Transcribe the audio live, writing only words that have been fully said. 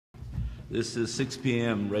This is 6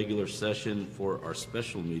 p.m. regular session for our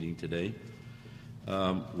special meeting today.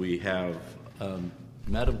 We have,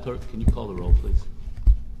 Madam Clerk, can you call the roll, please?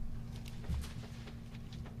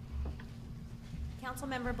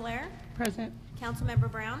 Councilmember Blair. Present. Councilmember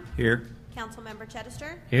Brown. Here. Councilmember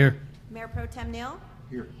Chedister. Here. Mayor Pro Tem Neal.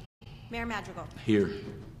 Here. Mayor Madrigal. Here.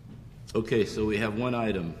 Okay, so we have one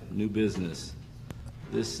item, new business.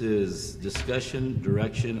 This is discussion,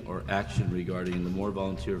 direction, or action regarding the Moore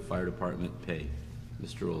Volunteer Fire Department pay.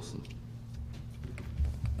 Mr. Olson.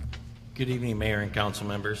 Good evening, Mayor and council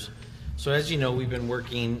members. So as you know, we've been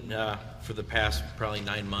working for the past probably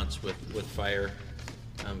 9 months with fire,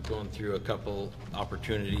 going through a couple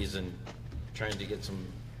opportunities and trying to get some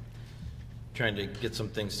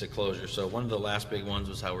things to closure. So one of the last big ones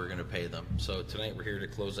was how we're going to pay them. So tonight we're here to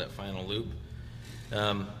close that final loop.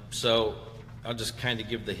 So I'll just kind of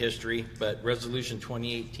give the history, but Resolution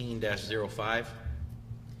 2018-05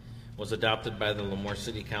 was adopted by the Lemoore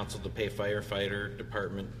City Council to pay firefighter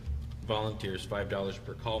department volunteers $5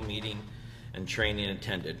 per call, meeting, and training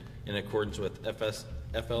attended in accordance with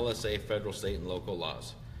FLSA federal, state, and local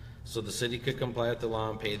laws. So the city could comply with the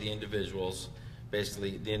law and pay the individuals.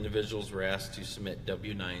 Basically, the individuals were asked to submit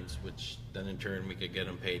W-9s, which then in turn we could get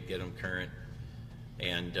them paid, get them current,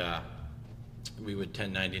 and we would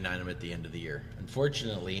 1099 them at the end of the year.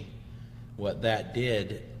 Unfortunately, what that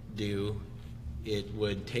did do, it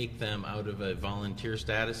would take them out of a volunteer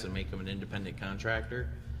status and make them an independent contractor.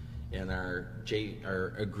 And our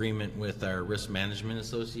agreement with our Risk Management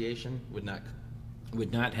Association would not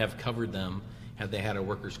have covered them had they had a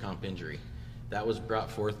workers' comp injury. That was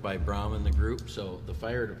brought forth by Brom and the group, so the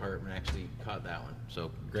fire department actually caught that one.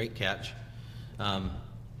 So great catch.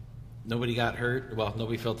 Nobody got hurt. Well,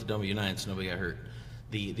 nobody felt the W-9, so nobody got hurt.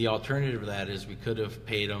 The alternative to that is we could have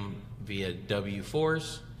paid them via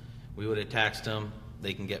W-4s. We would have taxed them.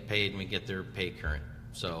 They can get paid, and we get their pay current.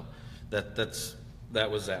 So that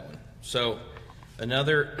was that one. So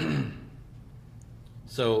another.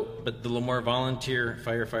 But the Lemoore Volunteer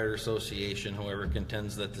Firefighter Association, however,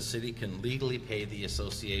 contends that the city can legally pay the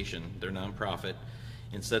association, their nonprofit,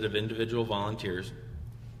 instead of individual volunteers,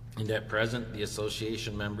 and at present the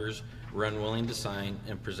association members were unwilling to sign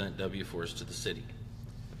and present W-4s to the city.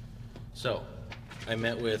 So I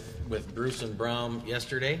met with Bruce and Brom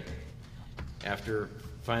yesterday after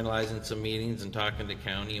finalizing some meetings and talking to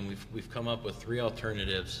county, and we've come up with 3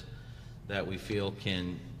 alternatives that we feel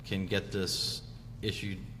can get this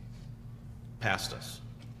issued past us.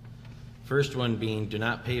 First one being, do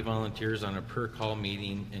not pay volunteers on a per call,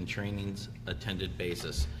 meeting, and trainings attended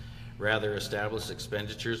basis. Rather, establish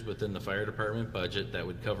expenditures within the fire department budget that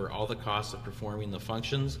would cover all the costs of performing the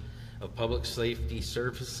functions of public safety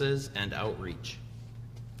services and outreach.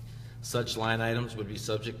 Such line items would be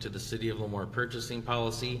subject to the City of Lemoore purchasing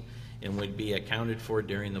policy and would be accounted for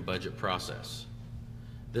during the budget process.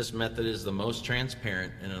 This method is the most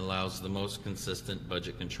transparent and allows the most consistent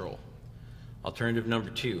budget control. Alternative number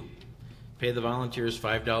 2, pay the volunteers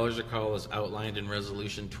 $5 a call as outlined in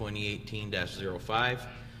Resolution 2018-05.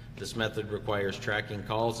 This method requires tracking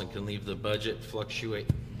calls and can leave the budget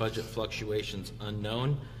fluctuations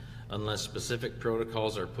unknown unless specific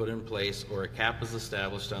protocols are put in place or a cap is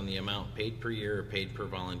established on the amount paid per year or paid per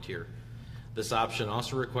volunteer. This option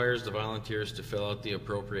also requires the volunteers to fill out the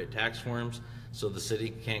appropriate tax forms so the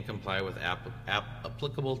city can comply with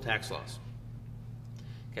applicable tax laws.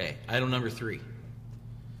 Okay, item number 3.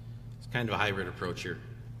 It's kind of a hybrid approach here.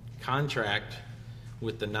 Contract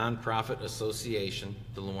with the nonprofit association,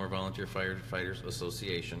 the Lemoore Volunteer Firefighters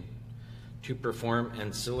Association, to perform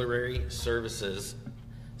ancillary services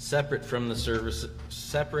separate from the services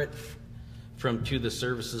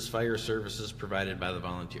fire services provided by the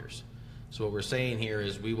volunteers. So what we're saying here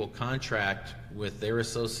is we will contract with their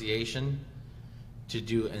association to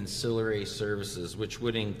do ancillary services, which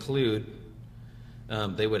would include,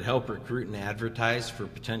 they would help recruit and advertise for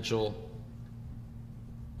potential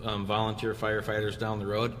volunteer firefighters down the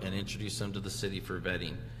road and introduce them to the city for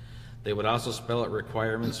vetting. They would also spell out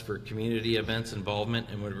requirements for community events involvement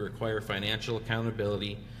and would require financial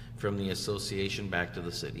accountability from the association back to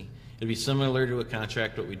the city. It'd be similar to a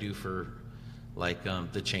contract what we do for like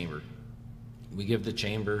the chamber. We give the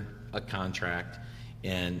chamber a contract,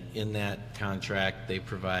 and in that contract they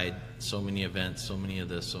provide so many events, so many of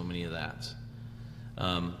this, so many of that.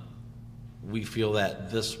 We feel that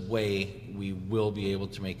this way we will be able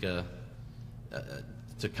to make to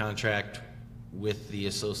contract with the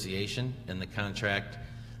association, and the contract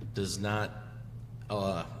does not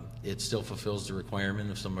it still fulfills the requirement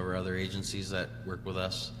of some of our other agencies that work with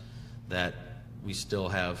us, that we still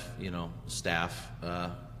have, you know, staff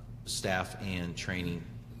and training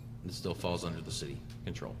It still falls under the city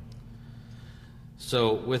control.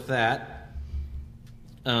 So with that,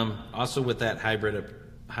 also with that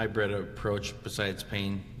hybrid approach, besides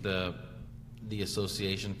paying the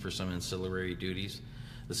association for some ancillary duties,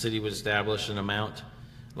 the city would establish an amount,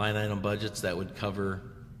 line item budgets that would cover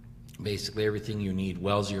basically everything you need.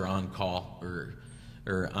 Wells, you're on call or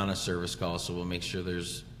on a service call, so we'll make sure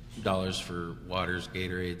there's dollars for waters,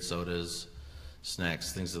 Gatorade, sodas,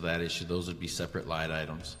 snacks, things of that issue. Those would be separate line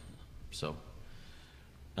items. So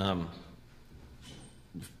we'll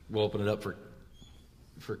open it up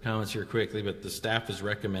for comments here quickly, but the staff is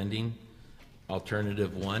recommending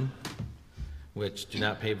alternative 1, which do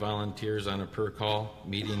not pay volunteers on a per call,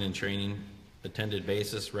 meeting and training attended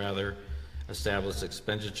basis, rather establish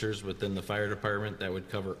expenditures within the fire department that would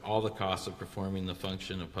cover all the costs of performing the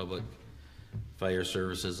function of public fire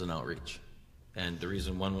services and outreach. And the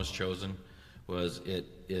reason 1 was chosen was it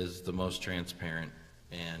is the most transparent,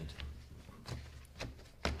 and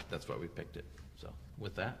that's why we picked it. So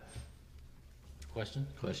with that, question?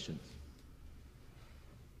 Questions?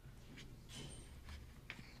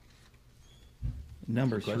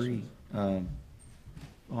 Number 3, on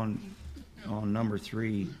number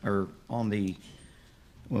 3, or on the,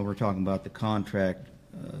 when we're talking about the contract,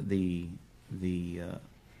 the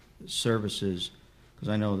services, because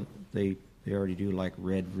I know that they already do like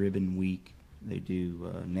Red Ribbon Week, they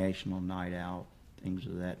do National Night Out, things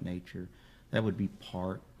of that nature. That would be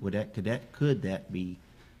part. Could that be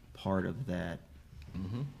part of that?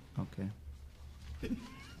 Mm-hmm. Okay.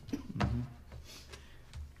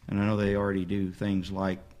 And I know they already do things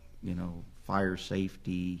like, fire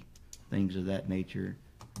safety, things of that nature,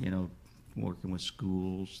 working with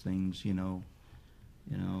schools, things,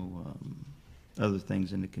 other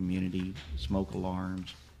things in the community, smoke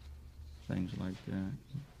alarms, things like that.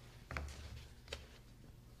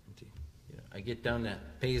 Yeah, I get down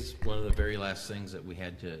that pays one of the very last things that we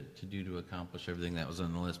had to do to accomplish everything that was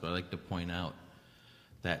on the list, but I'd like to point out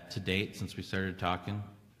that to date, since we started talking,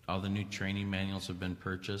 all the new training manuals have been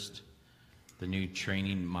purchased. The new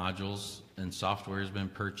training modules and software has been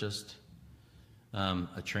purchased.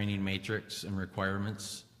 A training matrix and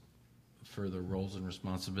requirements for the roles and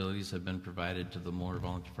responsibilities have been provided to the Moore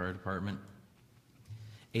Volunteer Fire Department.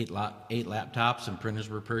 8 laptops and printers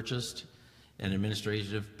were purchased. An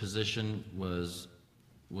administrative position was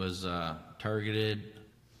targeted,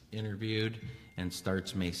 interviewed, and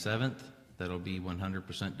starts May 7th. That'll be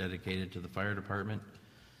 100% dedicated to the fire department.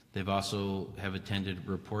 They've also have attended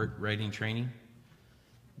report writing training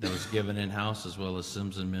that was given in-house, as well as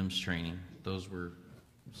Sims and MIMS training. Those were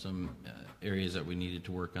some areas that we needed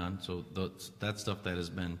to work on. So that's stuff that has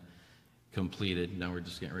been completed. Now we're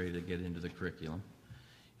just getting ready to get into the curriculum.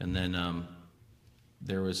 And then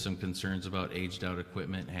there was some concerns about aged out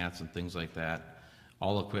equipment, hats and things like that.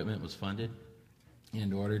 All equipment was funded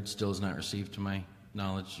and ordered. Still is not received to my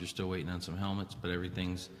knowledge. You're still waiting on some helmets, but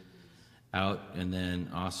everything's out. And then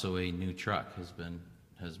also a new truck has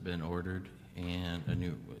been ordered, and a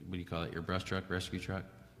new, what do you call it, your brush truck, rescue truck?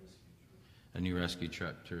 A new rescue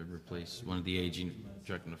truck to replace one of the aging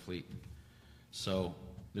truck in the fleet. So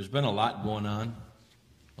there's been a lot going on,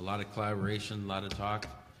 a lot of collaboration, a lot of talk,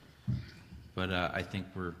 but I think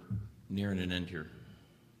we're nearing an end here.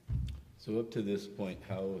 So up to this point,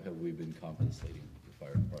 how have we been compensating the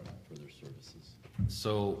fire department for their services?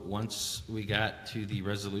 So once we got to the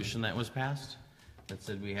resolution that was passed, that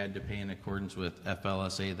said we had to pay in accordance with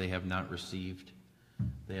FLSA, they have not received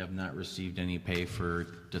any pay for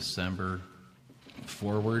December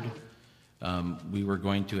forward. We were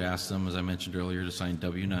going to ask them, as I mentioned earlier, to sign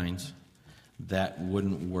W-9s. That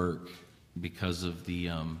wouldn't work because of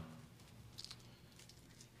the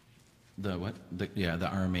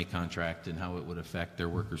RMA contract and how it would affect their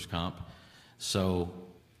workers' comp. So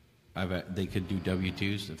they could do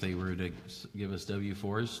W-2s. If they were to give us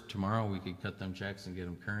W-4s tomorrow, we could cut them checks and get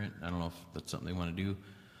them current. I don't know if that's something they want to do.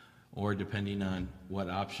 Or depending on what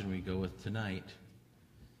option we go with tonight,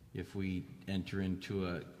 if we enter into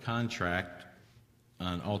a contract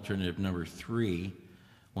on alternative number 3,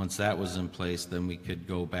 once that was in place, then we could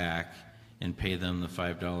go back and pay them the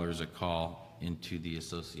 $5 a call into the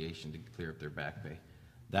association to clear up their back pay.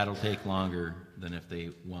 That'll take longer than if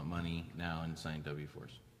they want money now and sign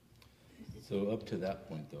W-4s. So up to that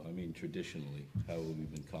point, though, I mean, traditionally, how have we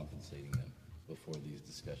been compensating them before these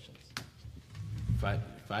discussions?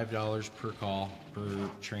 $5 per call, per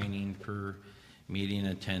training, per meeting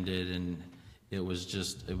attended, and it was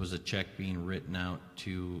a check being written out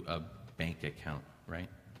to a bank account, right?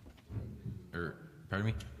 Or, pardon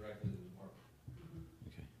me? Directly to the department.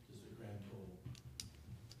 Okay. Just a grand total.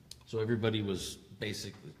 So everybody was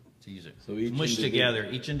basically, to use it. So each Mushed individ- together,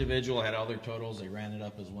 each individual had all their totals, they ran it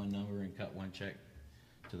up as one number and cut one check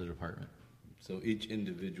to the department. So each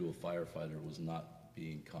individual firefighter was not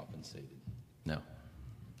being compensated. No.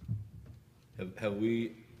 Have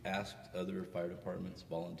we asked other fire departments,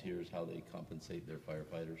 volunteers, how they compensate their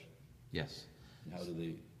firefighters? Yes. And how do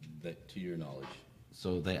they, that, to your knowledge?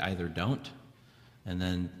 So they either don't, and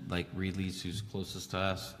then like Reedley's, who's closest to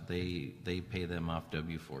us, they pay them off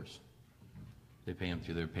W-4s. They pay them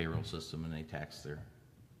through their payroll system, and they tax their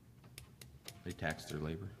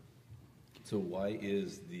labor. So why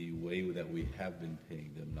is the way that we have been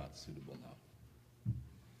paying them not suitable now?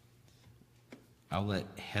 I'll let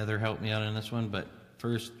Heather help me out on this one, but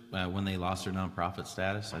first, when they lost their nonprofit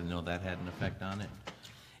status, I know that had an effect on it.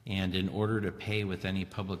 And in order to pay with any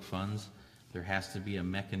public funds, there has to be a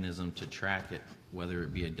mechanism to track it, whether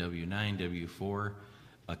it be a W-9, W-4,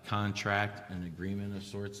 a contract, an agreement of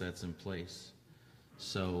sorts that's in place.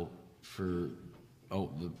 So for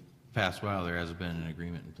the past while, there hasn't been an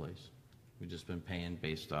agreement in place. We've just been paying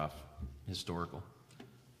based off historical.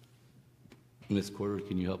 Ms. Porter,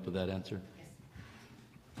 can you help with that answer?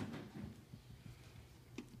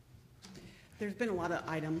 There's been a lot of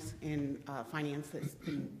items in finance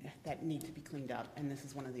that need to be cleaned up, and this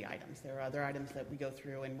is one of the items. There are other items that we go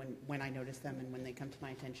through, and when I notice them and when they come to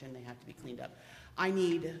my attention, they have to be cleaned up. I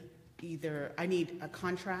need a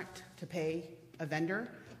contract to pay a vendor.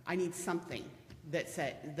 I need something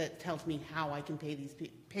that tells me how I can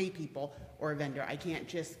pay people or a vendor. I can't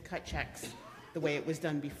just cut checks the way it was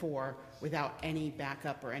done before without any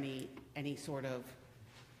backup or any sort of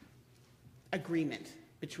agreement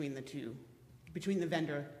between the two, between the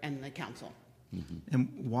vendor and the council. And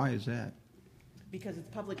why is that? Because it's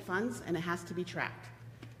public funds and it has to be tracked.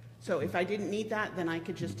 So if I didn't need that, then I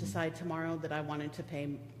could just decide tomorrow that I wanted to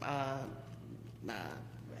pay,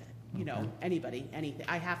 anybody, anything.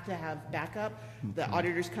 I have to have backup. The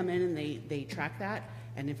auditors come in and they track that,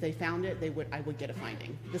 and if they found it, I would get a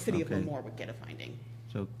finding. The city of Okay. Lemoore would get a finding.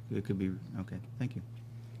 So it could be, okay, thank you.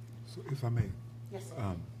 So if I may, Yes.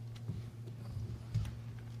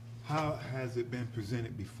 how has it been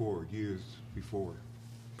presented before, years before?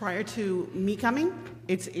 Prior to me coming,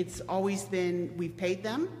 it's always been, we've paid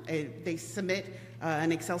them. They submit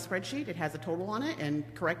an Excel spreadsheet. It has a total on it, and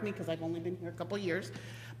correct me because I've only been here a couple of years,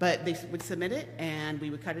 but they would submit it, and we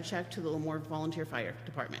would cut a check to the Lemoore Volunteer Fire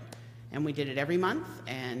Department. And we did it every month,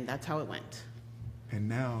 and that's how it went. And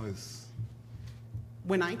now it's,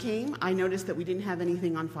 When I came, I noticed that we didn't have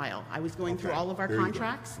anything on file. I was going through Okay, all of our there you go.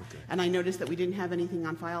 contracts, Okay. and I noticed that we didn't have anything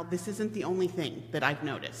on file. This isn't the only thing that I've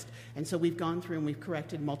noticed. And so we've gone through and we've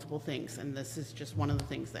corrected multiple things, and this is just one of the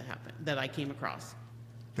things that happened, that I came across.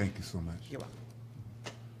 thank you so much. You're welcome.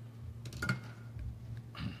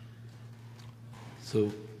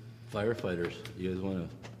 So firefighters, you guys want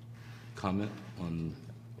to comment on,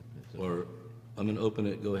 or I'm going to open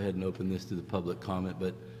it, go ahead and open this to the public comment,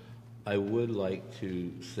 but I would like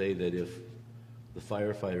to say that if the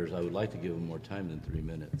firefighters, I would like to give them more time than 3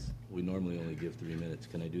 minutes. We normally only give 3 minutes.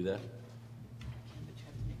 Can I do that?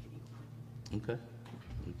 Okay,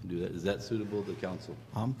 we can do that. Is that suitable to council?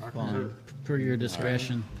 I'm fine. Per your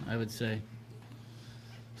discretion, I would say.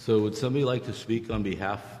 So would somebody like to speak on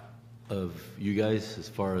behalf of you guys as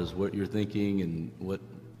far as what you're thinking and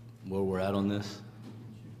where we're at on this?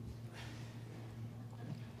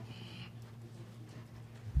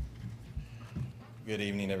 Good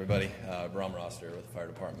evening, everybody. Bram Roster with the fire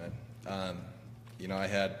department. I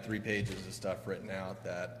had 3 pages of stuff written out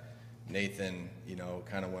that Nathan,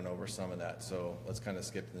 kind of went over some of that. So let's kind of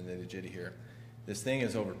skip to the nitty-gritty here. This thing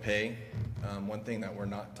is overpay. One thing that we're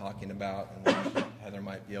not talking about, and Heather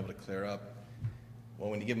might be able to clear up, well,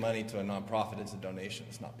 when you give money to a nonprofit, it's a donation.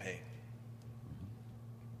 It's not pay.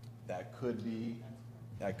 That could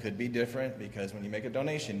be different, because when you make a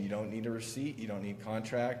donation, you don't need a receipt, you don't need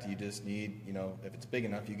contract, you just need, if it's big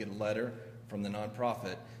enough, you get a letter from the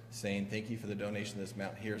nonprofit saying, thank you for the donation of this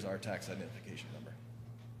amount, here's our tax identification number.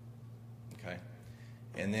 Okay?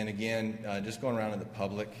 And then again, just going around in the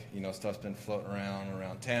public, stuff's been floating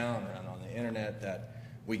around town, around on the internet, that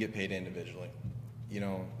we get paid individually.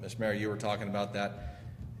 Ms. Mayor, you were talking about that.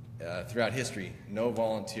 Throughout history, no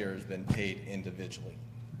volunteer has been paid individually.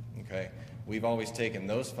 Okay? We've always taken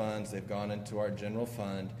those funds, they've gone into our general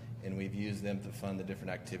fund, and we've used them to fund the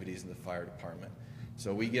different activities in the fire department.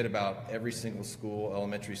 So we get about every single school,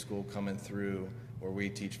 elementary school coming through where we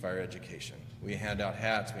teach fire education. We hand out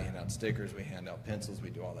hats, we hand out stickers, we hand out pencils, we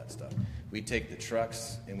do all that stuff. We take the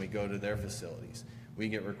trucks and we go to their facilities. We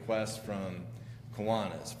get requests from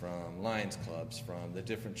Kiwanis, from Lions Clubs, from the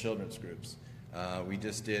different children's groups. We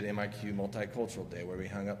just did MIQ Multicultural Day where we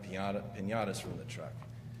hung up piñatas from the truck.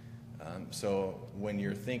 So when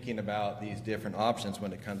you're thinking about these different options,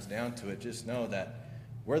 when it comes down to it, just know that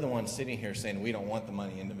we're the ones sitting here saying we don't want the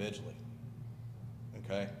money individually.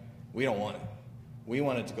 Okay? We don't want it. We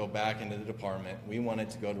want it to go back into the department. We want it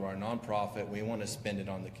to go to our nonprofit. We want to spend it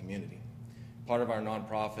on the community. Part of our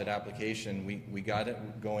nonprofit application, we got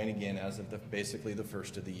it going again as of basically the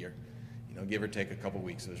first of the year. You know, give or take a couple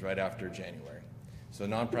weeks. It was right after January. So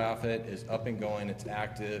nonprofit is up and going. It's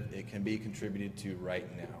active. It can be contributed to right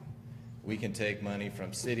now. We can take money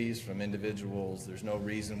from cities, from individuals. There's no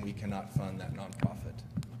reason we cannot fund that nonprofit.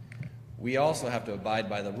 We also have to abide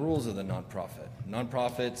by the rules of the nonprofit.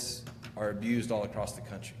 Nonprofits are abused all across the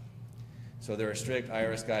country. So there are strict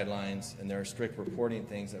IRS guidelines and there are strict reporting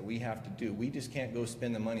things that we have to do. We just can't go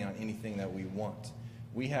spend the money on anything that we want.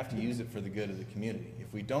 We have to use it for the good of the community.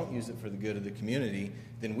 If we don't use it for the good of the community,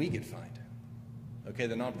 then we get fined. Okay,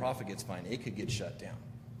 the nonprofit gets fined. It could get shut down.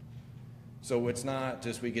 So it's not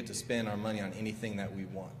just we get to spend our money on anything that we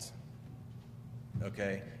want.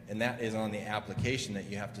 Okay, and that is on the application that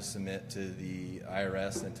you have to submit to the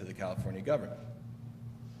IRS and to the California government.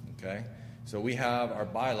 Okay, so we have our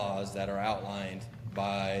bylaws that are outlined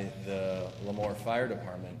by the Lemoore Fire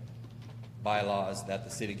Department, bylaws that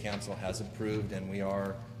the City Council has approved and we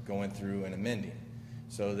are going through and amending.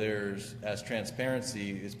 So there's, as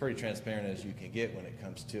transparency, it's pretty transparent as you can get when it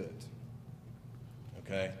comes to it.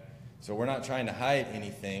 Okay, so we're not trying to hide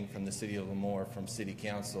anything from the City of Lemoore, from City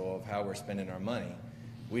Council, of how we're spending our money.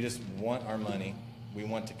 We just want our money. We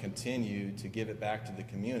want to continue to give it back to the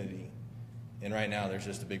community. And right now there's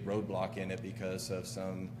just a big roadblock in it because of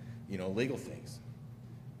some, legal things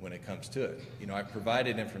when it comes to it. I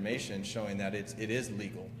provided information showing that it is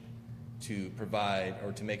legal to provide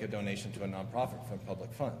or to make a donation to a nonprofit from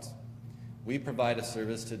public funds. We provide a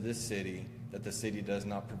service to this city that the city does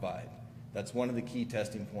not provide. That's one of the key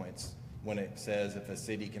testing points when it says if a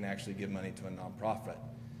city can actually give money to a nonprofit.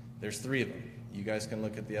 There's 3 of them. You guys can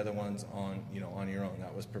look at the other ones on your own.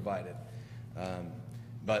 That was provided.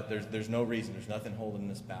 But there's no reason, there's nothing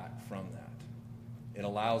holding us back from that. It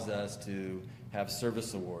allows us to have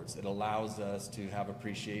service awards. It allows us to have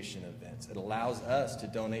appreciation events. It allows us to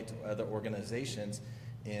donate to other organizations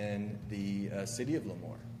in the city of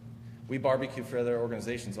Lemoore. We barbecue for other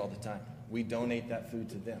organizations all the time. We donate that food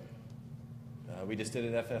to them. We just did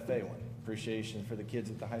an FFA one, appreciation for the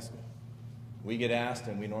kids at the high school. We get asked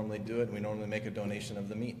and we normally do it, and we normally make a donation of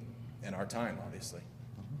the meat and our time, obviously.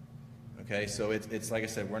 Okay, so it's like I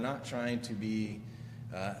said, we're not trying to be,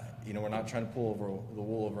 we're not trying to pull over the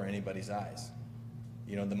wool over anybody's eyes.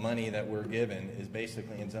 The money that we're given is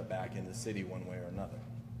basically ends up back in the city one way or another.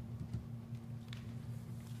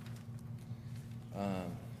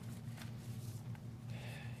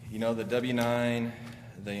 The W-9,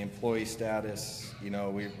 the employee status,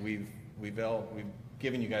 we've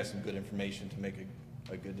given you guys some good information to make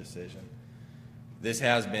a good decision. This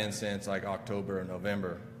has been since like October or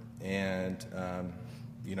November. And,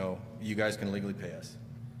 you guys can legally pay us.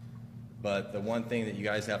 But the one thing that you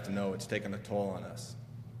guys have to know, it's taken a toll on us.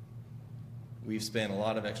 We've spent a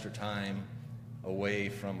lot of extra time away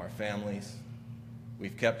from our families.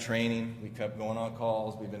 We've kept training. We kept going on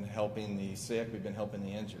calls. We've been helping the sick. We've been helping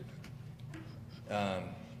the injured. And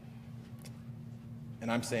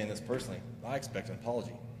I'm saying this personally, I expect an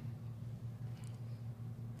apology.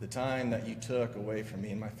 The time that you took away from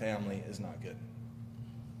me and my family is not good.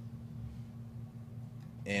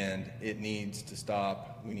 And it needs to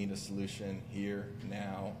stop. We need a solution here,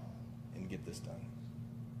 now, and get this done.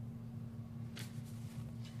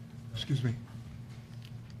 Excuse me,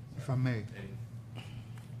 if I may.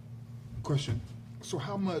 Question, so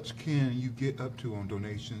how much can you get up to on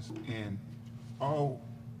donations, and all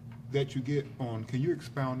that you get on, can you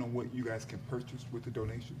expound on what you guys can purchase with the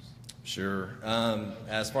donations? Sure.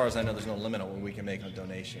 As far as I know, there's no limit on what we can make on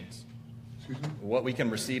donations. Excuse me? What we can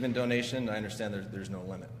receive in donation, I understand there's no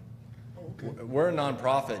limit. Oh, okay. We're a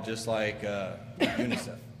nonprofit just like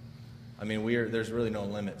UNICEF. I mean, there's really no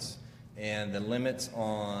limits. And the limits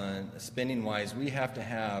on spending-wise, we have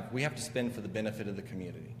to spend for the benefit of the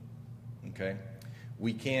community, okay?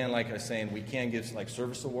 We can, like I was saying, we can give like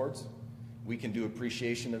service awards. We can do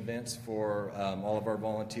appreciation events for all of our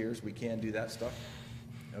volunteers. We can do that stuff,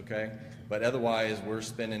 okay? But otherwise, we're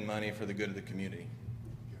spending money for the good of the community.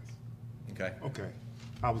 Okay. Okay.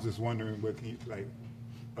 I was just wondering what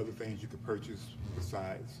other things you could purchase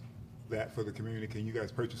besides that for the community. Can you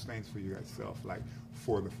guys purchase things for you yourself, like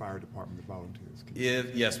for the fire department, the volunteers?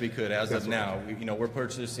 Yes, we could. As That's of now, okay. we're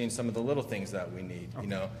purchasing some of the little things that we need.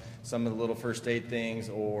 Okay. Some of the little first aid things,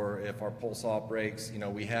 or if our pulse off breaks,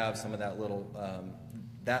 we have some of that little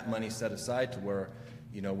that money set aside to where,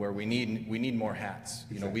 where we need more hats.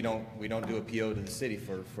 We don't do a PO to the city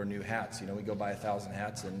for new hats. We go buy 1,000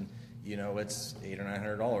 hats and, it's $800 or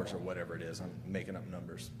 $900 or whatever it is. I'm making up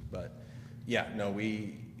numbers. But yeah, no,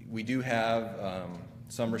 we do have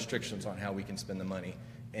some restrictions on how we can spend the money.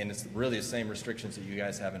 And it's really the same restrictions that you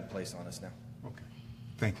guys have in place on us now. Okay.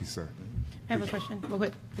 Thank you, sir. I have a question, real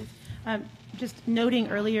quick, please. Just noting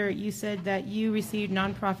earlier, you said that you received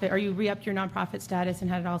nonprofit, or you re-upped your nonprofit status and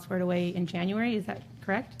had it all squared away in January. Is that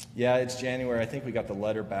correct? Yeah, it's January. I think we got the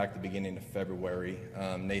letter back the beginning of February.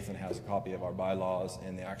 Nathan has a copy of our bylaws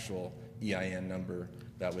and the actual EIN number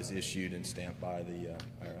that was issued and stamped by the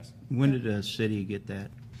IRS. When did the city get that?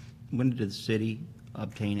 When did the city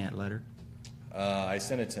obtain that letter? I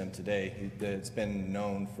sent it to him today. It's been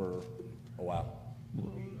known for a while.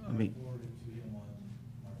 I mean,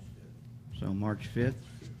 so March 5th?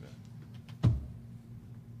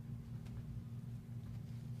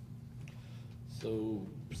 So,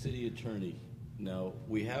 city attorney, now,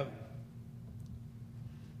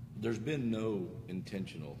 there's been no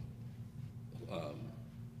intentional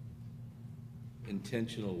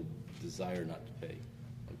desire not to pay,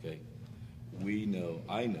 okay?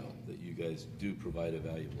 I know that you guys do provide a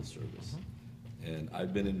valuable service. And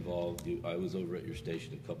I've been involved, I was over at your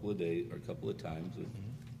station a couple of times with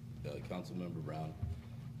Councilmember Brown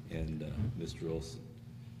and Mr. Olson.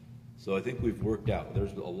 So I think we've worked out.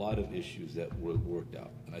 There's a lot of issues that were worked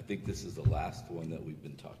out. And I think this is the last one that we've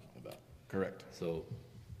been talking about. Correct. So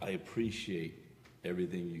I appreciate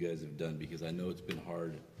everything you guys have done because I know it's been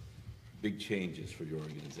hard, big changes for your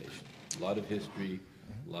organization. A lot of history,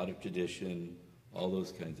 a lot of tradition, all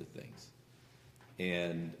those kinds of things.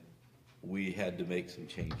 And we had to make some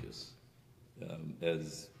changes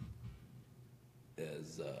as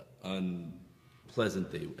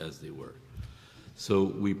unpleasant as they were. So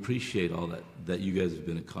we appreciate all that you guys have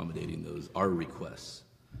been accommodating our requests.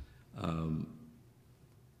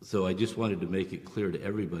 So I just wanted to make it clear to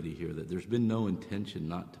everybody here that there's been no intention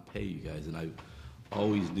not to pay you guys, and I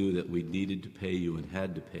always knew that we needed to pay you and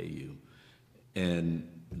had to pay you. And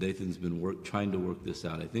Nathan's been trying to work this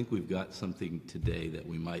out. I think we've got something today that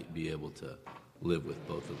we might be able to live with,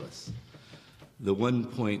 both of us. The one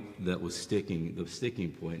point that was the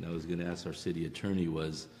sticking point, and I was going to ask our city attorney,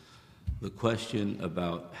 was the question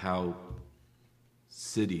about how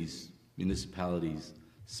cities, municipalities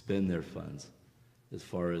spend their funds as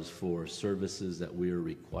far as for services that we are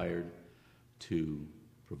required to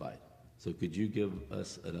provide. So could you give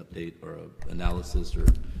us an update or an analysis or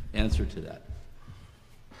answer to that?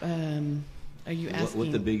 Are you asking?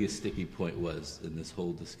 What the biggest sticking point was in this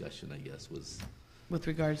whole discussion, I guess, was... With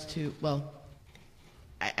regards to, well,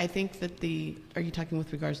 I think that are you talking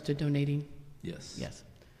with regards to donating? Yes. Yes.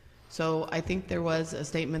 So I think there was a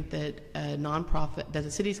statement that that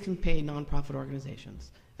the cities can pay nonprofit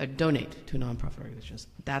organizations, donate to nonprofit organizations.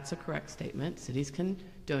 That's a correct statement. Cities can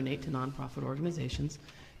donate to nonprofit organizations.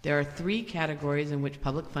 There are 3 categories in which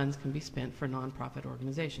public funds can be spent for nonprofit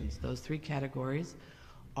organizations. Those 3 categories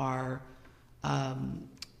are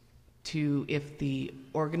if the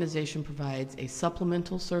organization provides a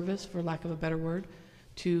supplemental service, for lack of a better word,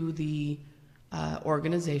 to the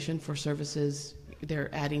organization for services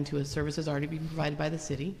they're adding to a services already being provided by the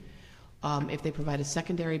city. If they provide a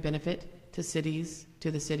secondary benefit to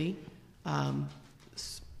the city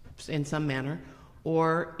in some manner,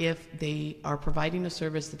 or if they are providing a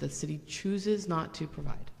service that the city chooses not to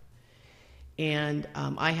provide. And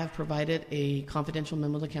I have provided a confidential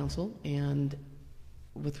memo to council and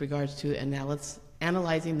with regards to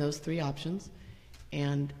analyzing those 3 options,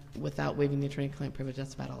 and without waiving the attorney-client privilege,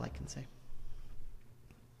 that's about all I can say.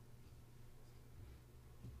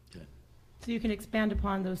 Okay. So you can expand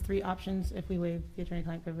upon those 3 options if we waive the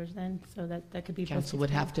attorney-client privilege then, so that could be... Council would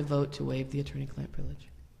have to vote to waive the attorney-client privilege.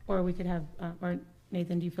 Or we could have, or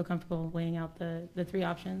Nathan, do you feel comfortable weighing out the 3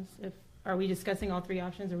 options? Are we discussing all 3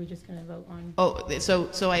 options, or are we just going to vote on? Oh,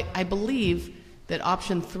 so I believe that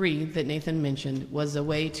option 3 that Nathan mentioned was a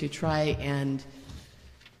way to try and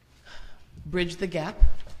bridge the gap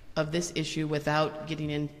of this issue without getting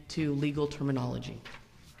into legal terminology.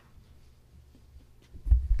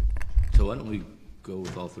 So why don't we go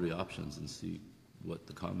with all 3 options and see what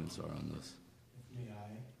the comments are on this? May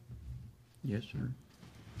I? Yes, sir.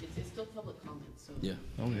 It's still public comment, so. Yeah.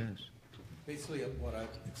 Oh, yes. Basically,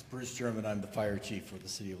 it's Bruce German. I'm the fire chief for the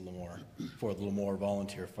city of Lemoore, for the Lemoore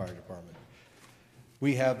Volunteer Fire Department.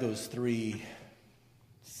 We have those 3,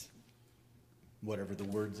 whatever the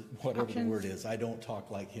word is. I don't talk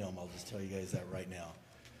like him. I'll just tell you guys that right now.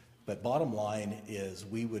 But bottom line is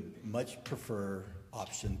we would much prefer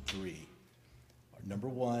option 3. Number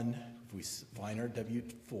 1, if we find our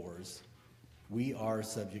W-4s, we are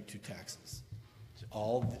subject to taxes.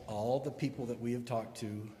 All the people that we have talked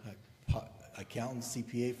to, accountants,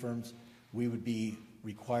 CPA firms, we would be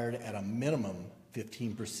required at a minimum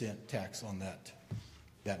 15% tax on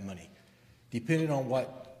that money. Depending on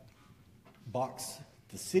what box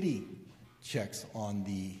the city checks on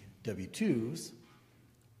the W-2s,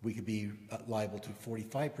 we could be liable to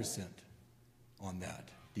 45% on that,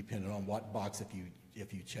 depending on what box.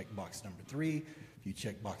 If you check box number 3, if you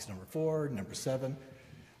check box number 4, number 7.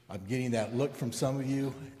 I'm getting that look from some of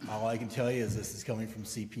you. All I can tell you is this is coming from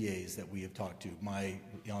CPAs that we have talked to.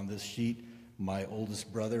 On this sheet, my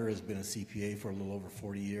oldest brother has been a CPA for a little over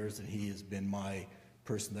 40 years, and he has been my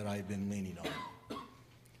person that I've been leaning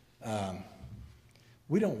on.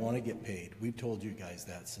 We don't want to get paid. We've told you guys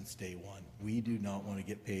that since day one. We do not want to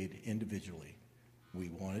get paid individually. We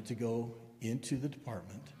want it to go into the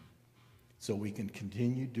department so we can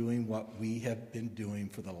continue doing what we have been doing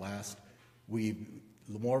for the last,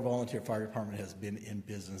 Lemoore Volunteer Fire Department has been in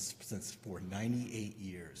business for 98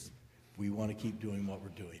 years. We want to keep doing what we're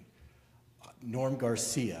doing. Norm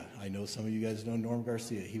Garcia, I know some of you guys know Norm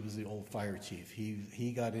Garcia. He was the old fire chief.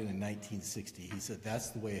 He got in 1960. He said that's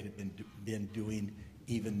the way it had been doing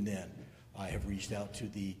even then. I have reached out to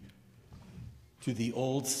the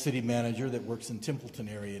old city manager that works in Templeton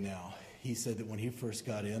area now. He said that when he first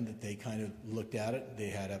got in, that they kind of looked at it. They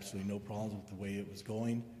had absolutely no problems with the way it was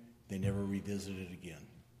going. They never revisited it again.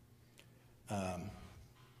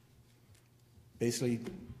 Basically,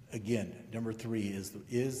 again, number 3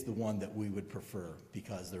 is the one that we would prefer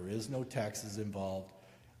because there is no taxes involved.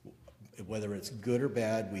 Whether it's good or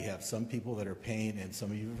bad, we have some people that are paying, and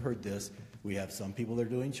some of you have heard this, we have some people that are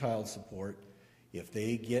doing child support. If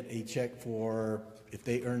they get a check if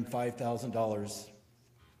they earn $5,000,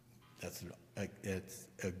 it's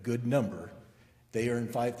a good number. They earn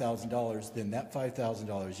 $5,000, then that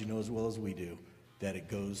 $5,000, you know as well as we do, that it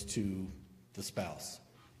goes to the spouse.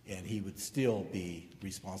 And he would still be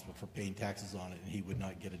responsible for paying taxes on it, and he would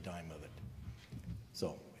not get a dime of it.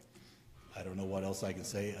 So I don't know what else I can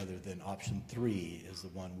say other than option 3 is the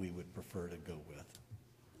one we would prefer to go with.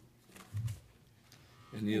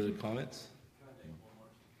 Any other comments?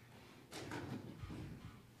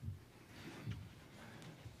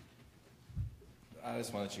 I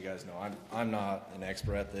just want to let you guys know, I'm not an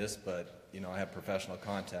expert at this, but I have professional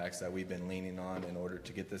contacts that we've been leaning on in order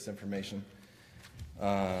to get this information.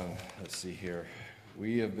 Let's see here.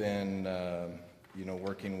 We have been,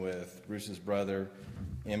 working with Bruce's brother,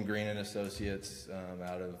 M. Green and Associates,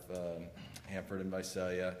 out of Hanford and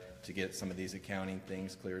Visalia to get some of these accounting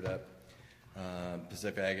things cleared up.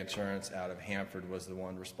 Pacific Ag Insurance out of Hanford was the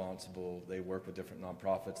one responsible. They work with different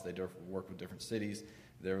nonprofits. They work with different cities.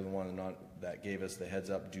 They were the one that gave us the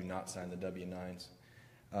heads up, do not sign the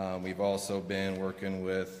W-9s. We've also been working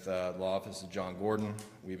with the law office of John Gordon.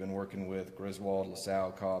 We've been working with Griswold,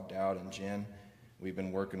 LaSalle, Cobb, Dowd, and Jen. We've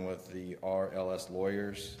been working with the RLS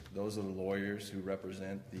lawyers. Those are the lawyers who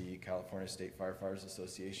represent the California State Firefighters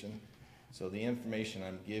Association. So the information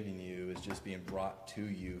I'm giving you is just being brought to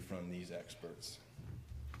you from these experts.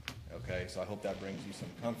 Okay, so I hope that brings you some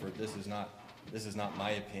comfort. This is not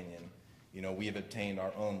my opinion. We have obtained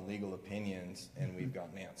our own legal opinions, and we've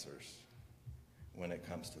gotten answers when it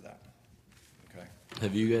comes to that. Okay.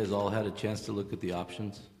 Have you guys all had a chance to look at the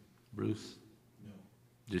options, Bruce? No.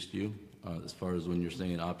 Just you? As far as when you're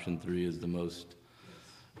saying option 3 is the most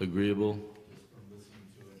agreeable? Just from listening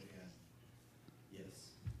to it, and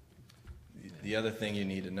yes. The other thing you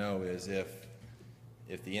need to know is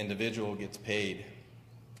if the individual gets paid,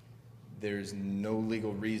 there's no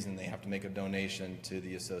legal reason they have to make a donation to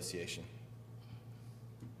the association.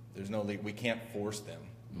 There's no we can't force them.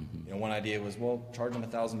 Mm-hmm. One idea was, well, charge them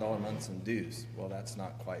 $1,000 months in dues. Well, that's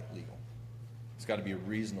not quite legal. It's got to be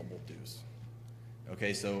reasonable dues.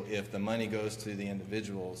 Okay, so if the money goes to the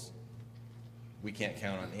individuals, we can't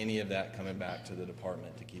count on any of that coming back to the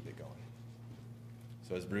department to keep it going.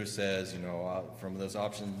 So as Bruce says, from those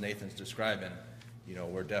options Nathan's describing,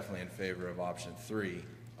 we're definitely in favor of option 3.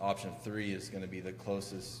 Option 3 is going to be the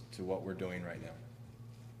closest to what we're doing right now.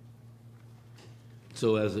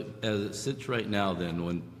 So as it sits right now, then,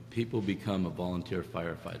 when people become a volunteer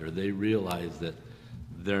firefighter, they realize that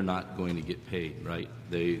they're not going to get paid, right?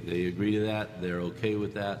 They agree to that. They're okay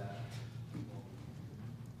with that.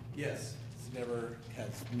 Yes,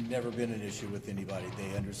 has never been an issue with anybody.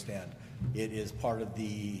 They understand. It is part of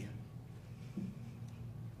the,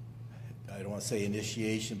 I don't want to say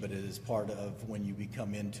initiation, but it is part of when you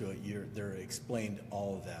become into it. They're explained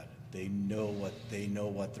all of that. They know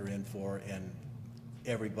what they're in for, and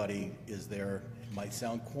everybody is there. It might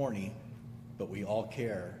sound corny, but we all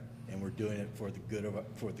care, and we're doing it for the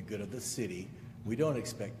good of the city. We don't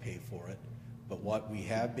expect pay for it, but what we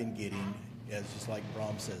have been getting, as just like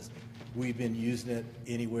Brom says, we've been using it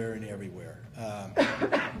anywhere and everywhere.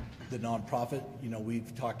 The nonprofit, you know,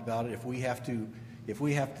 we've talked about it. If we have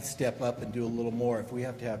to step up and do a little more, if we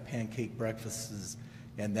have to have pancake breakfasts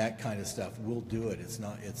and that kind of stuff, we'll do it. It's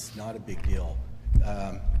not a big deal.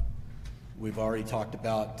 We've already talked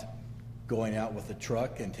about going out with a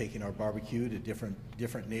truck and taking our barbecue to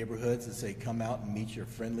different neighborhoods and say, come out and meet your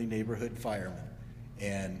friendly neighborhood fireman,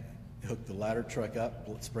 and hook the ladder truck up,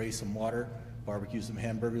 spray some water, barbecue some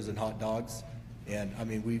hamburgers and hot dogs. And I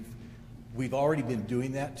mean, we've already been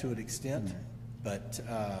doing that to an extent, but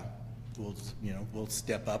we'll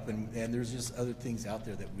step up, and there's just other things out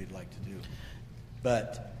there that we'd like to do.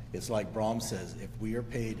 But it's like Brom says, if we are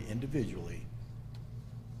paid individually,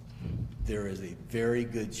 there is a very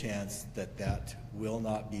good chance that that will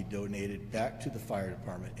not be donated back to the fire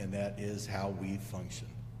department, and that is how we function.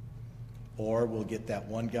 Or we'll get that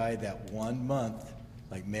one guy that 1 month,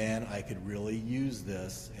 like, man, I could really use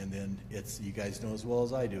this, and then it's, you guys know as well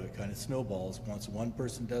as I do, it kind of snowballs. Once one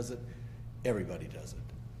person does it, everybody does it.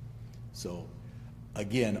 So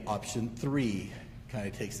again, option 3 kind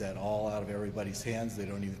of takes that all out of everybody's hands. They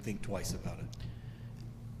don't even think twice about it.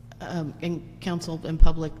 In council and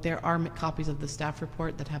public, there are copies of the staff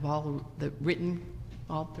report that have all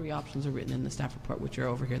 3 options are written in the staff report, which are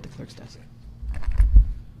over here at the clerk's desk.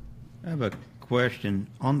 I have a question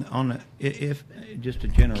on if just a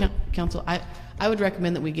general. Council, I would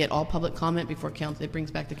recommend that we get all public comment before council. It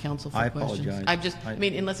brings back to council for questions. I apologize. I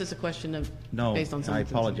mean, unless it's a question of based on something. I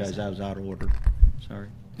apologize. I was out of order. Sorry.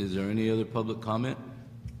 Is there any other public comment?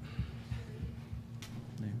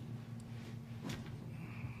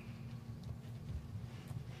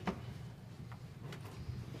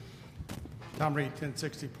 Tom Reed,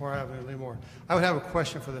 1060 Parr Avenue, Lemoore. I would have a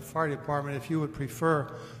question for the fire department, if you would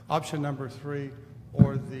prefer option number 3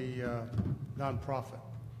 or the nonprofit.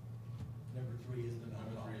 Number 3 is the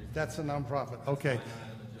nonprofit. That's a nonprofit. Okay.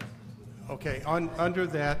 Okay. Under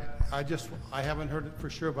that, I haven't heard it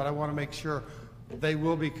for sure, but I want to make sure they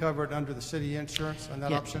will be covered under the city insurance on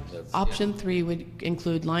that option. Option 3 would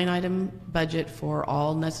include line item budget for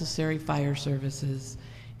all necessary fire services,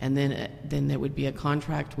 and then there would be a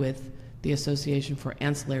contract with the Association for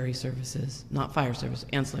Ancillary Services, not fire service,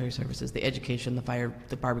 ancillary services, the education, the fire,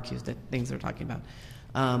 the barbecues, the things they're talking about.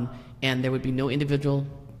 And there would be no individual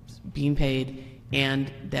being paid,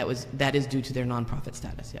 and that is due to their nonprofit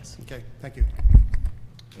status, yes. Okay, thank you.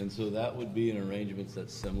 And so that would be an arrangement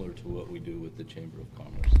that's similar to what we do with the Chamber of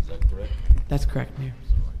Commerce, is that correct? That's correct, Mayor.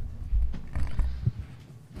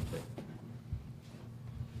 Okay.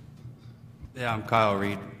 Yeah, I'm Kyle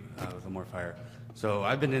Reed with Lemoore Fire. So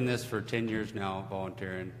I've been in this for 10 years now,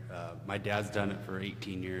 volunteering. My dad's done it for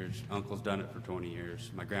 18 years. Uncle's done it for 20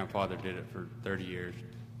 years. My grandfather did it for 30 years.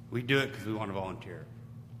 We do it because we want to volunteer.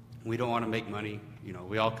 We don't want to make money. You know,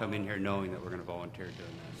 we all come in here knowing that we're going to volunteer doing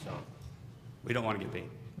that. So we don't want to get paid.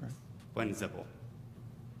 Right. Plain and simple.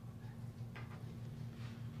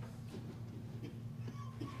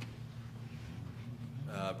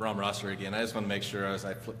 Brom Rosser again. I just want to make sure as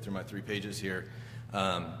I flip through my 3 pages here,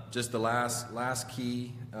 just the last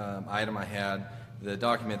key item I had, the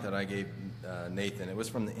document that I gave Nathan, it was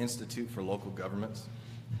from the Institute for Local Governments.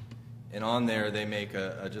 And on there, they make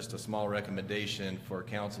just a small recommendation for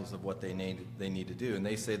councils of what they need to do. And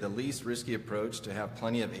they say the least risky approach to have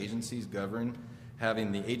plenty of agencies govern,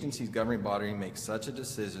 having the agency's governing body make such a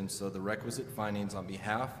decision so the requisite findings on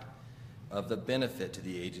behalf of the benefit to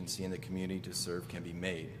the agency and the community to serve can be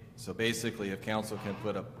made. So basically, if council can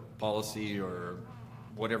put a policy or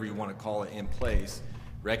whatever you want to call it in place,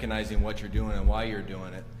 recognizing what you're doing and why you're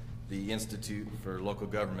doing it, the Institute for Local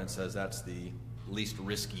Government says that's the least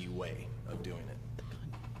risky way of doing it.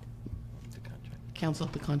 The contract. Council,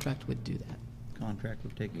 the contract would do that. Contract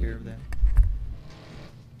would take care of that.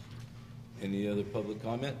 Any other public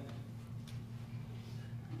comment?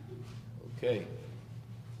 Okay.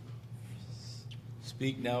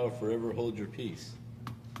 Speak now or forever hold your peace.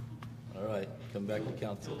 All right, come back to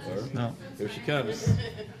council. No. Here she comes.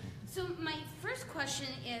 So my first question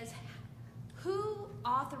is, who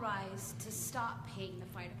authorized to stop paying the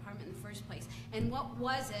fire department in the first place? And what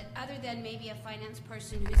was it, other than maybe a finance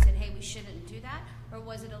person who said, hey, we shouldn't do that? Or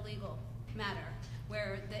was it a legal matter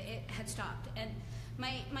where it had stopped? And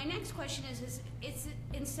my next question is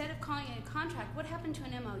instead of calling it a contract, what happened to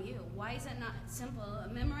an MOU? Why is it not simple, a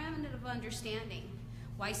memorandum of understanding?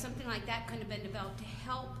 Why something like that couldn't have been developed to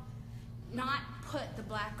help not put the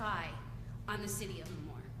black eye on the city of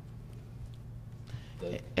Lemoore?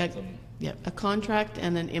 Yeah, a contract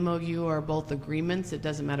and an MOU are both agreements. It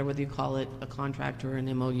doesn't matter whether you call it a contract or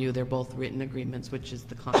an MOU. They're both written agreements, which is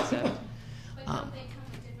the concept. But don't they come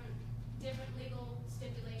with different legal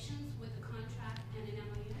stipulations with a contract and an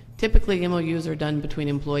MOU? Typically, MOUs are done between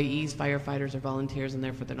employees, firefighters, or volunteers, and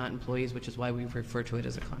therefore they're not employees, which is why we refer to it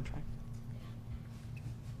as a contract.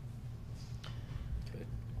 Okay.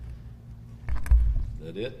 Is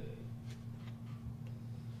that it?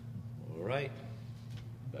 All right.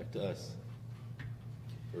 Back to us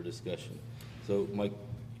for discussion. So, Mike,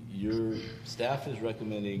 your staff is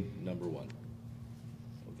recommending number 1.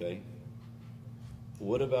 Okay?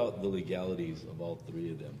 What about the legalities of all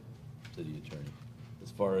 3 of them, City Attorney? As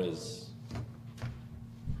far as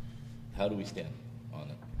how do we stand on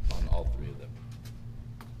it, on all 3 of them?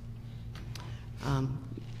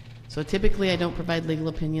 So typically, I don't provide legal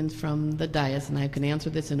opinions from the dais, and I can answer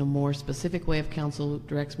this in a more specific way if council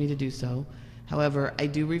directs me to do so. However, I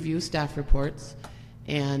do review staff reports,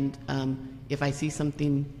 and if I see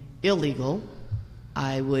something illegal,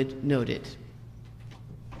 I would note it.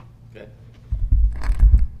 Okay.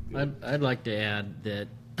 I'd like to add that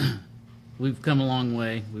we've come a long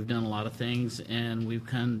way. We've done a lot of things, and we've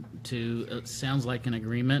come to, it sounds like an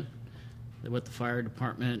agreement that what the fire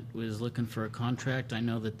department was looking for a contract. I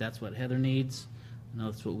know that that's what Heather needs. I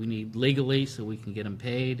know that's what we need legally so we can get them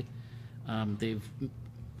paid. They've,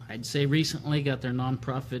 I'd say recently, got their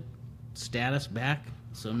nonprofit status back,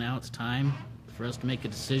 so now it's time for us to make a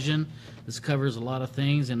decision. This covers a lot of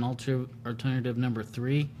things, and alternative number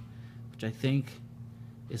 3, which I think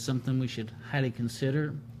is something we should highly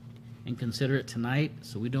consider, and consider it tonight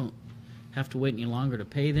so we don't have to wait any longer to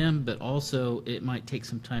pay them, but also it might take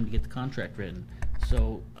some time to get the contract written.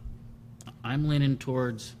 So I'm leaning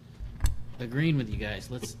towards agreeing with you guys.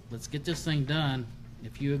 Let's get this thing done.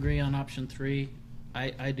 If you agree on option 3,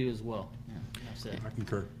 I do as well. Yeah, that's it. I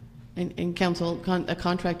concur. And council, a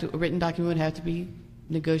contract, a written document would have to be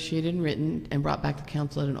negotiated and written and brought back to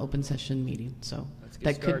council at an open session meeting. So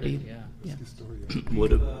that could be. Yeah. Yeah. Let's get started.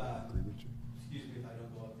 What ab- Excuse me if I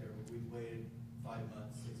don't go up there, but we've waited 5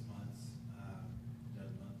 months, 6 months, 10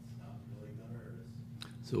 months, not really gonna hurt us.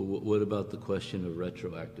 So what about the question of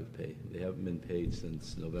retroactive pay? They haven't been paid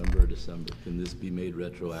since November or December. Can this be made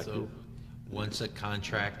retroactive? So, once a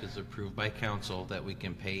contract is approved by council that we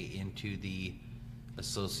can pay into the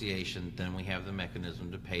association, then we have the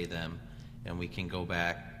mechanism to pay them, and we can go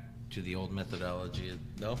back to the old methodology.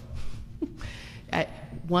 No? I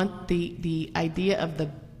want the idea of the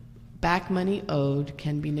back money owed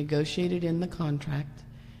can be negotiated in the contract,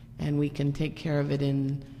 and we can take care of it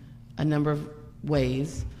in a number of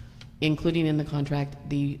ways, including in the contract.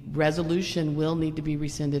 The resolution will need to be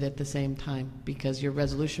rescinded at the same time because your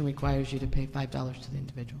resolution requires you to pay $5 to the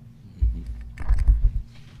individual.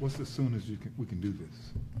 What's as soon as we can do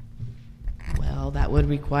this? Well, that would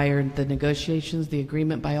require the negotiations, the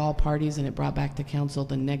agreement by all parties, and it brought back to council.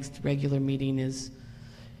 The next regular meeting is,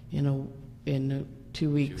 in 2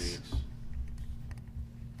 weeks.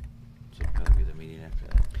 So probably the meeting after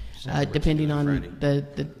that. Depending on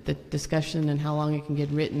Friday. the discussion and how long it can get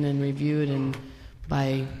written and reviewed and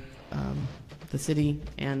by the city,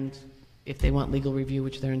 and if they want legal review,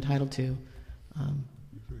 which they're entitled to.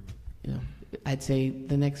 I'd say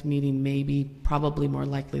the next meeting may be probably more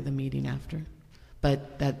likely the meeting after.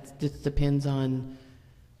 But that just depends on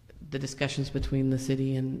the discussions between the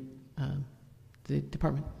city and the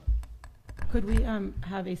department. Could we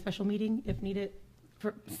have a special meeting if needed?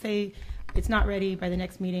 For, say it's not ready by the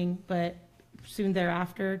next meeting, but soon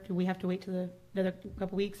thereafter, do we have to wait till another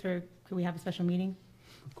couple weeks, or could we have a special meeting?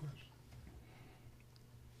 Good question.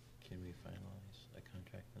 Can we finalize a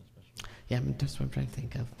contract on special? Yeah, that's what I'm trying to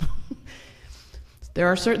think of. There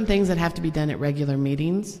are certain things that have to be done at regular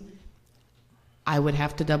meetings. I would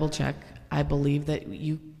have to double check. I believe that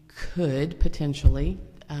you could potentially,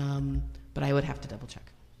 but I would have to double check.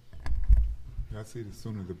 I say the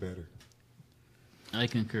sooner the better. I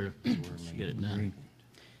concur. Should get it done.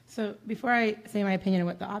 So before I say my opinion on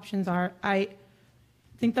what the options are, I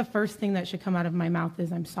think the first thing that should come out of my mouth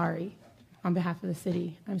is I'm sorry on behalf of the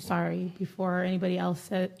city. I'm sorry before anybody else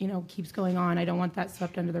keeps going on. I don't want that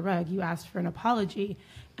swept under the rug. You asked for an apology,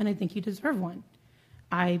 and I think you deserve one.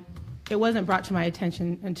 It wasn't brought to my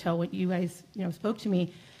attention until when you guys spoke to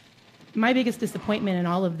me. My biggest disappointment in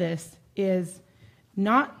all of this is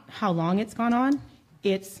not how long it's gone on.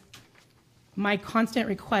 It's my constant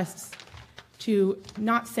requests to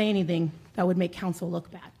not say anything that would make council look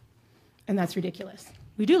bad. And that's ridiculous.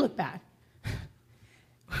 We do look bad.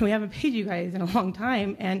 We haven't paid you guys in a long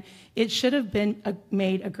time, and it should have been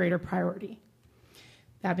made a greater priority.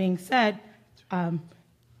 That being said,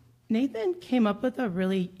 Nathan came up with a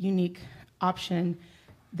really unique option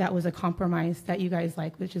that was a compromise that you guys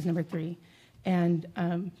like, which is number 3. And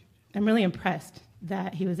I'm really impressed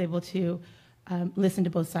that he was able to listen to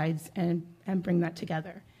both sides and bring that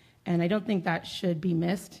together. And I don't think that should be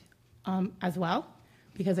missed as well,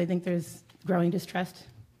 because I think there's growing distrust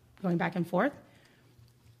going back and forth.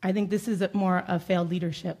 I think this is more a failed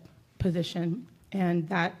leadership position, and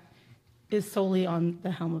that is solely on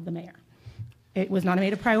the helm of the mayor. It was not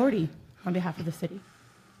made a priority on behalf of the city.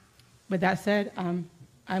 With that said,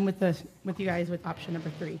 I'm with you guys with option number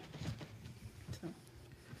 3. So.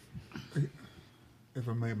 If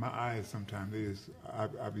I may, my eyes sometimes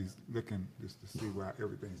I be looking just to see where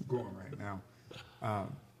everything's going right now.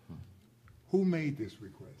 Who made this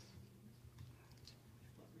request?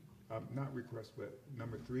 Not request, but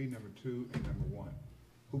number 3, number 2, and number 1.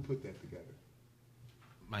 Who put that together?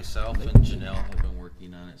 Myself and Janelle have been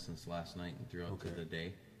working on it since last night and throughout the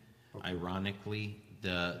day. Ironically,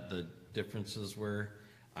 the differences were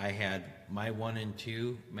I had my 1 and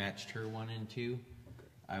 2 matched her 1 and 2.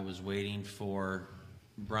 I was waiting for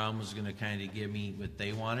Brown was going to kind of give me what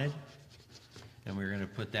they wanted, and we were going to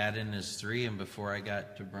put that in as 3. And before I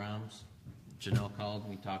got to Brown's, Janelle called.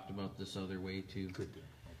 We talked about this other way too,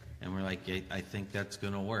 and we're like, I think that's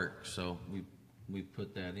going to work. So we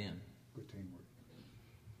put that in. Good teamwork.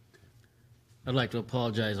 I'd like to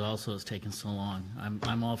apologize also it's taken so long.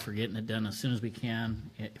 I'm all for getting it done as soon as we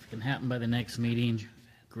can. If it can happen by the next meeting,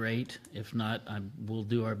 great. If not, we'll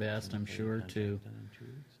do our best, I'm sure, to,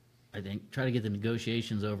 I think, try to get the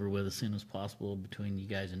negotiations over with as soon as possible between you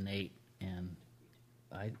guys and Nate. And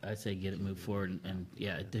I say get it moved forward. And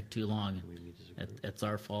yeah, it took too long. That's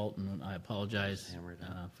our fault, and I apologize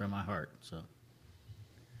from my heart. So.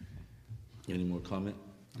 Any more comment?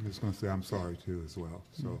 I'm just going to say I'm sorry too as well.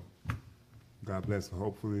 So God bless.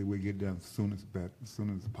 Hopefully we get done as soon as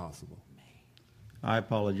possible. I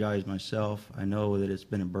apologize myself. I know that it's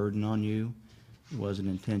been a burden on you. It wasn't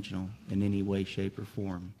intentional in any way, shape, or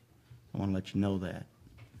form. I want to let you know that.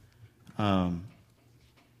 Now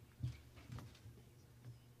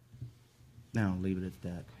I'll leave it at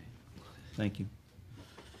that. Thank you.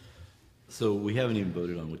 So we haven't even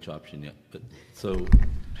voted on which option yet, but so.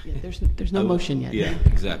 Yeah, there's no motion yet. Yeah,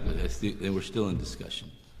 exactly. And we're still in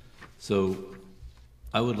discussion. So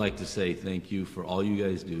I would like to say thank you for all you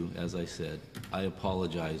guys do. As I said, I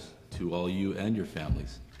apologize to all you and your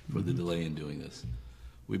families for the delay in doing this.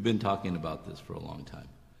 We've been talking about this for a long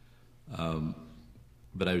time.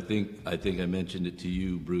 But I think I mentioned it to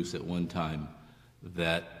you, Bruce, at one time,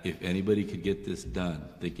 that if anybody could get this done,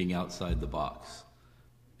 thinking outside the box,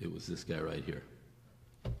 it was this guy right here.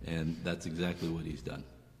 And that's exactly what he's done.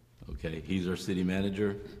 Okay, he's our city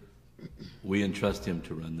manager. We entrust him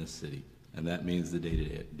to run this city, and that means the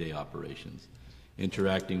day-to-day operations,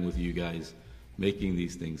 interacting with you guys, making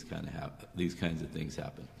these things these kinds of things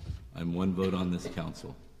happen. I'm one vote on this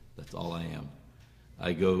council. That's all I am.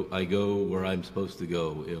 I go where I'm supposed to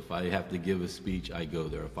go. If I have to give a speech, I go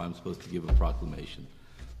there. If I'm supposed to give a proclamation,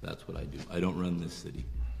 that's what I do. I don't run this city.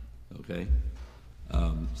 Okay?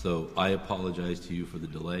 So I apologize to you for the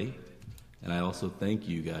delay, and I also thank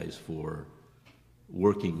you guys for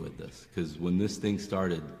working with us, because when this thing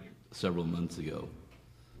started several months ago,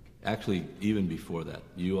 actually even before that,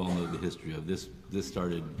 you all know the history of this. This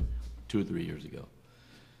started 2 or 3 years ago.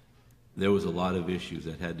 There was a lot of issues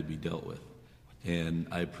that had to be dealt with, and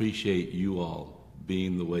I appreciate you all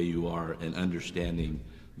being the way you are and understanding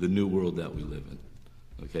the new world that we live in.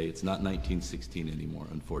 Okay, it's not 1916 anymore,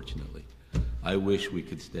 unfortunately. I wish we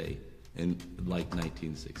could stay in like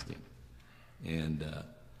 1916. And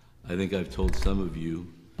I think I've told some of you,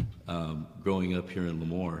 growing up here in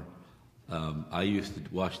Lemoore, I used to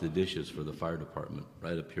wash the dishes for the fire department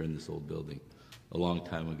right up here in this old building a long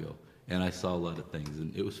time ago. And I saw a lot of things,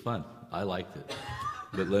 and it was fun. I liked it.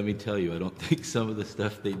 But let me tell you, I don't think some of the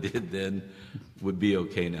stuff they did then would be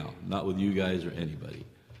okay now, not with you guys or anybody.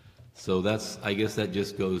 So I guess that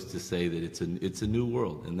just goes to say that it's a new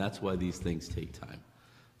world, and that's why these things take time.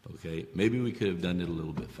 Okay, maybe we could have done it a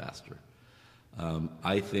little bit faster.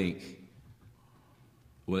 I think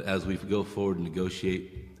as we go forward and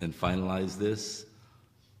negotiate and finalize this,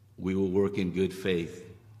 we will work in good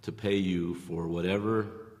faith to pay you for whatever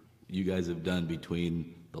you guys have done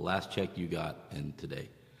between the last check you got and today.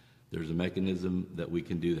 There's a mechanism that we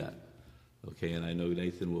can do that. Okay, and I know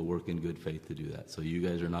Nathan will work in good faith to do that. So you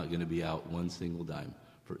guys are not going to be out one single dime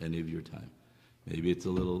for any of your time. Maybe it's a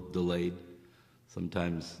little delayed.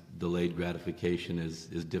 Sometimes delayed gratification is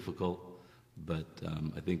difficult, but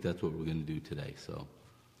I think that's what we're going to do today. So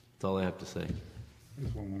that's all I have to say.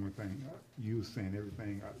 Just one more thing. You were saying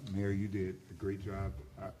everything, Mayor, you did a great job.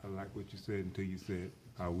 I like what you said until you said,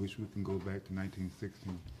 I wish we can go back to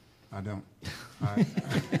 1916. I don't.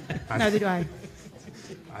 Neither do I.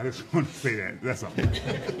 I just want to say that, that's all.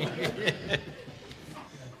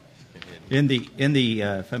 In the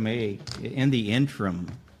if I may, in the interim,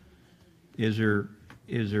 is there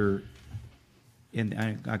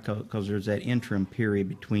because there's that interim period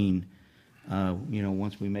between,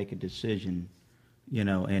 once we make a decision,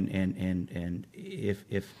 and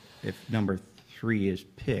if number 3 is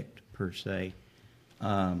picked per se,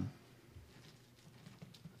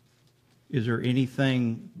 is there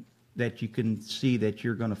anything that you can see that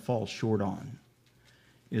you're going to fall short on?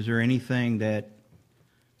 Is there anything that,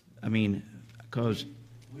 because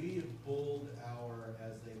We have pulled our,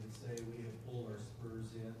 as they would say, we have pulled our spurs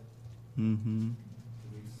in. mm-hmm.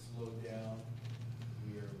 We've slowed down.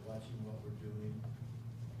 We are watching what we're doing,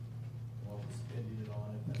 what we're spending it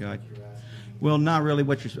on, if that's Got what you're asking me. Well, not really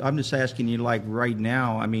what you're, I'm just asking you, like, right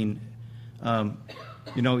now,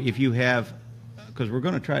 if you have, because we're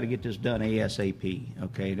going to try to get this done ASAP,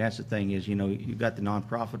 okay? That's the thing is, you got the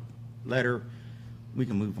nonprofit letter, we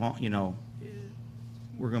can move on,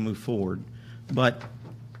 we're going to move forward. But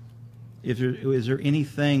is there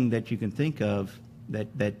anything that you can think of that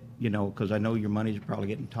because I know your money's probably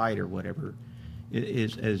getting tight or whatever,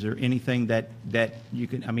 is there anything that you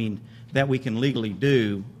can, that we can legally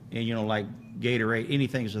do, and, like Gatorade,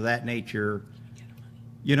 anything of that nature,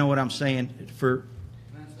 you know what I'm saying? What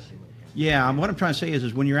I'm trying to say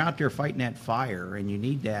is when you're out there fighting that fire and you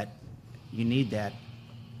need that,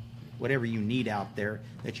 whatever you need out there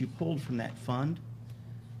that you pulled from that fund.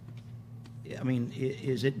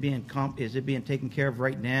 Is it being taken care of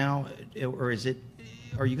right now, or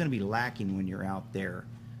are you going to be lacking when you're out there?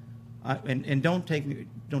 And don't take me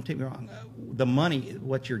wrong. The money,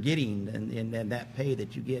 what you're getting, and that pay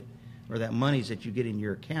that you get, or that monies that you get in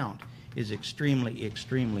your account, is extremely,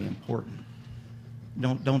 extremely important.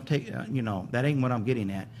 Don't take that ain't what I'm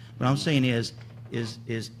getting at. What I'm saying is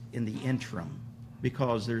in the interim,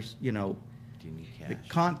 because there's Do you need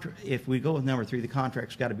cash? if we go with number 3, the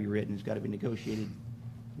contract's got to be written. It's got to be negotiated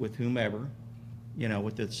with whomever,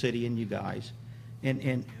 with the city and you guys,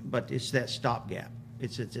 but it's that stopgap.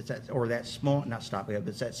 It's that, or that small, not stopgap, but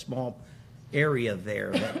it's that small area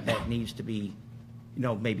there that needs to be,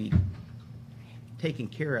 maybe taken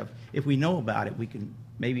care of. If we know about it, we can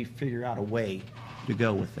maybe figure out a way to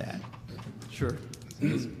go with that. Sure.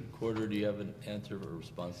 Ms. Corder, do you have an answer or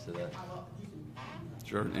response to that?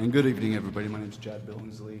 Sure, and good evening, everybody. My name is Chad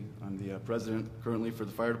Billingsley. I'm the president currently for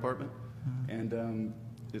the fire department, and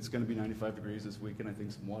it's going to be 95 degrees this week, and I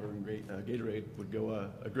think some water and Gatorade would go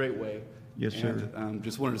a great way. Yes, sir. And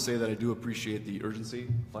just wanted to say that I do appreciate the urgency,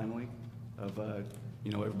 finally, of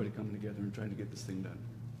everybody coming together and trying to get this thing done.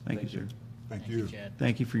 Thank you, sir. Thank you. Chad.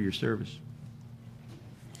 Thank you for your service.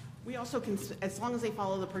 We also can, as long as they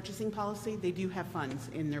follow the purchasing policy, they do have funds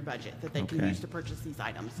in their budget that they can Okay. use to purchase these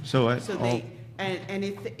items. So they, and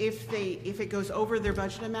if it goes over their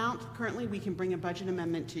budget amount, currently, we can bring a budget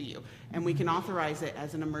amendment to you, and we can authorize it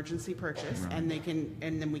as an emergency purchase, and they can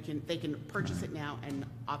purchase it now and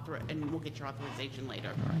we'll get your authorization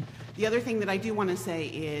later. The other thing that I do want to say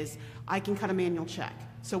is I can cut a manual check.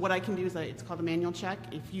 So what I can do is it's called a manual check.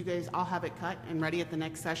 If you guys, I'll have it cut and ready at the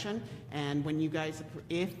next session. And when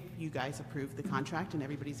if you guys approve the contract and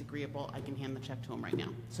everybody's agreeable, I can hand the check to them right now.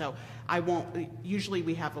 So I won't, usually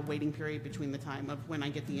we have a waiting period between the time of when I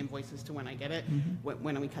get the invoices to when I get it,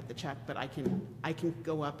 when we cut the check, but I can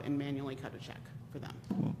go up and manually cut a check for them.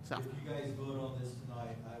 So. If you guys vote on this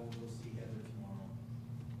tonight, I will go see Heather tomorrow.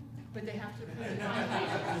 But they have to approve the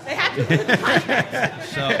contract. They have to approve the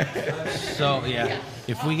contract. So yeah,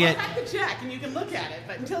 if we get, I'll cut the check and you can look at it,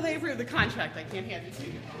 but until they approve the contract, I can't hand it to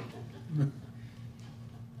you.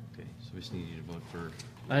 okay, so we just need you to vote for.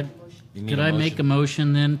 You need Could a I make a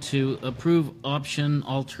motion? motion then to approve option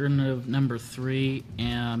alternative number 3,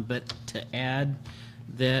 but to add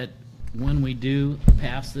that when we do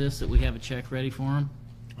pass this, that we have a check ready for them?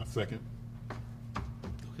 A second.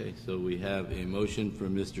 Okay, so we have a motion for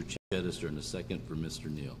Mr. Chedister and a second for Mr.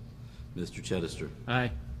 Neal. Mr. Chedister.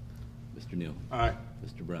 Aye. Mr. Neal. Aye.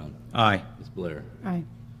 Mr. Brown. Aye. Ms. Blair. Aye.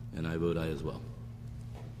 And I vote aye as well.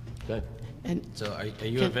 Okay. And So are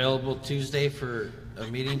you available Tuesday for a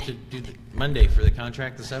meeting to do Monday for the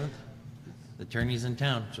contract, the 7th? The attorney's in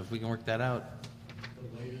town, so if we can work that out.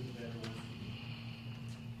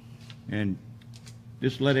 And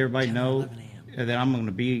just let everybody know that I'm going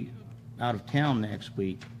to be out of town next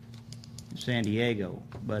week in San Diego.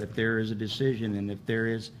 But if there is a decision and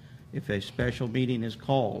if a special meeting is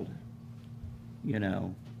called,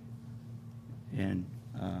 And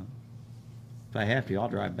if I have to, I'll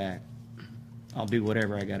drive back. I'll do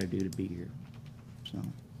whatever I got to do to be here. So,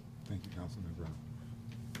 Thank you, Councilman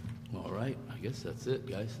Brown. All right, I guess that's it,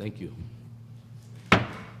 guys. Thank you.